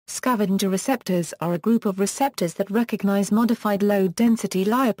Scavenger receptors are a group of receptors that recognize modified low-density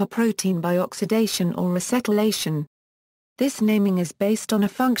lipoprotein by oxidation or acetylation. This naming is based on a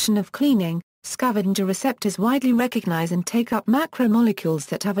function of cleaning. Scavenger receptors widely recognize and take up macromolecules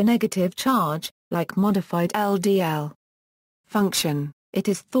that have a negative charge, like modified LDL. Function: it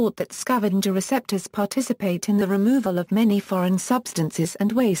is thought that scavenger receptors participate in the removal of many foreign substances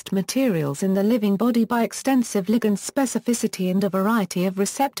and waste materials in the living body by extensive ligand specificity and a variety of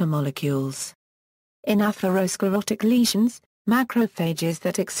receptor molecules. In atherosclerotic lesions, macrophages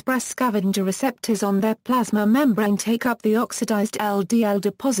that express scavenger receptors on their plasma membrane take up the oxidized LDL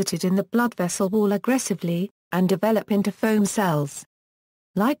deposited in the blood vessel wall aggressively, and develop into foam cells.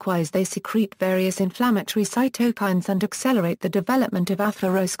 Likewise, they secrete various inflammatory cytokines and accelerate the development of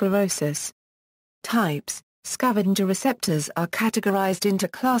atherosclerosis. Types: scavenger receptors are categorized into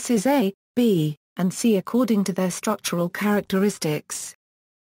classes A, B, and C according to their structural characteristics.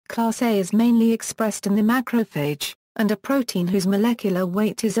 Class A is mainly expressed in the macrophage, and a protein whose molecular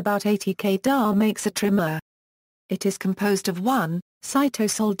weight is about 80 kDa makes a trimer. It is composed of 1.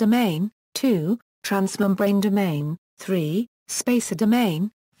 Cytosol domain, 2. Transmembrane domain, 3. Spacer domain,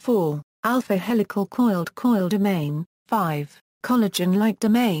 4. Alpha helical coil domain, 5. Collagen-like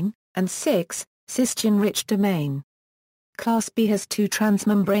domain, and 6. Cysteine-rich domain. Class B has 2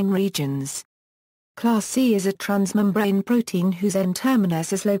 transmembrane regions. Class C is a transmembrane protein whose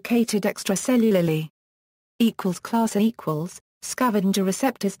N-terminus is located extracellularly. Class A scavenger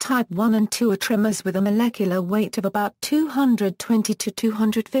receptors type 1 and 2 are trimers with a molecular weight of about 220 to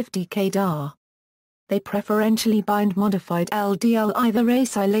 250 kDa. They preferentially bind modified LDL either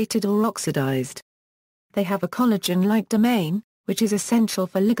acylated or oxidized. They have a collagen-like domain, which is essential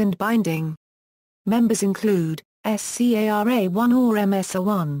for ligand binding. Members include SCARA1 or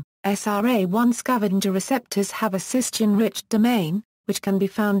MSA1. SRA1 scavenger receptors have a cysteine-rich domain, which can be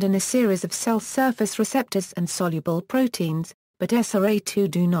found in a series of cell surface receptors and soluble proteins, but SRA2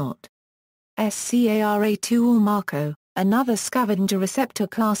 do not. SCARA2 or MARCO, another scavenger receptor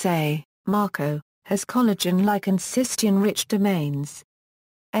class A, MARCO, has collagen-like and cysteine-rich domains.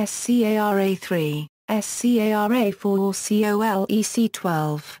 SCARA3, SCARA4 or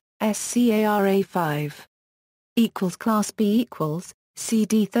COLEC12, SCARA5. Class B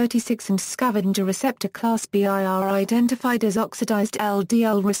CD36 and scavenger receptor class B are identified as oxidized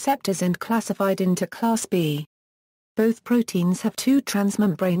LDL receptors and classified into class B. Both proteins have 2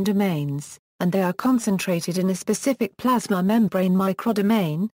 transmembrane domains, and they are concentrated in a specific plasma membrane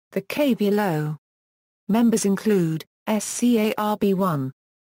microdomain, the K below. Members include SCARB1.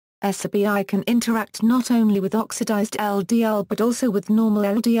 SCARB can interact not only with oxidized LDL but also with normal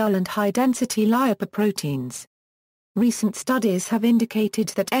LDL and high-density lipoproteins. Recent studies have indicated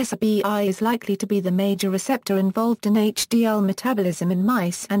that SCARB is likely to be the major receptor involved in HDL metabolism in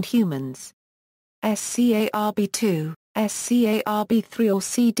mice and humans. SCARB2, SCARB3 or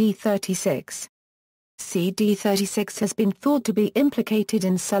CD36. CD36 has been thought to be implicated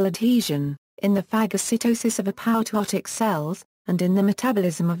in cell adhesion, in the phagocytosis of apoptotic cells, and in the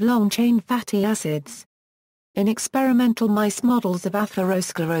metabolism of long-chain fatty acids. In experimental mice models of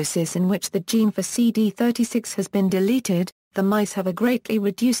atherosclerosis in which the gene for CD36 has been deleted, the mice have a greatly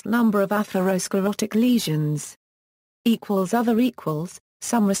reduced number of atherosclerotic lesions.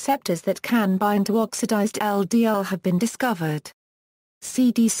 Some receptors that can bind to oxidized LDL have been discovered.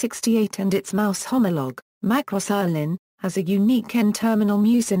 CD68 and its mouse homologue, macrocyclin, has a unique N-terminal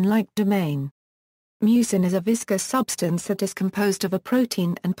mucin-like domain. Mucin is a viscous substance that is composed of a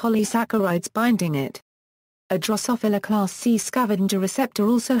protein and polysaccharides binding it. A Drosophila class C scavenger receptor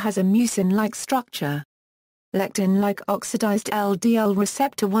also has a mucin-like structure. Lectin-like oxidized LDL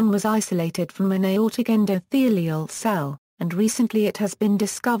receptor 1 was isolated from an aortic endothelial cell, and recently it has been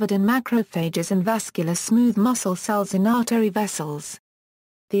discovered in macrophages and vascular smooth muscle cells in artery vessels.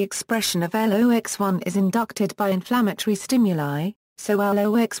 The expression of LOX1 is induced by inflammatory stimuli, so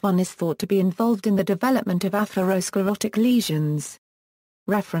LOX1 is thought to be involved in the development of atherosclerotic lesions.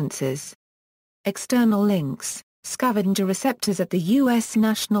 References. External links: Scavenger receptors at the U.S.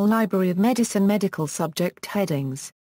 National Library of Medicine. Medical subject headings.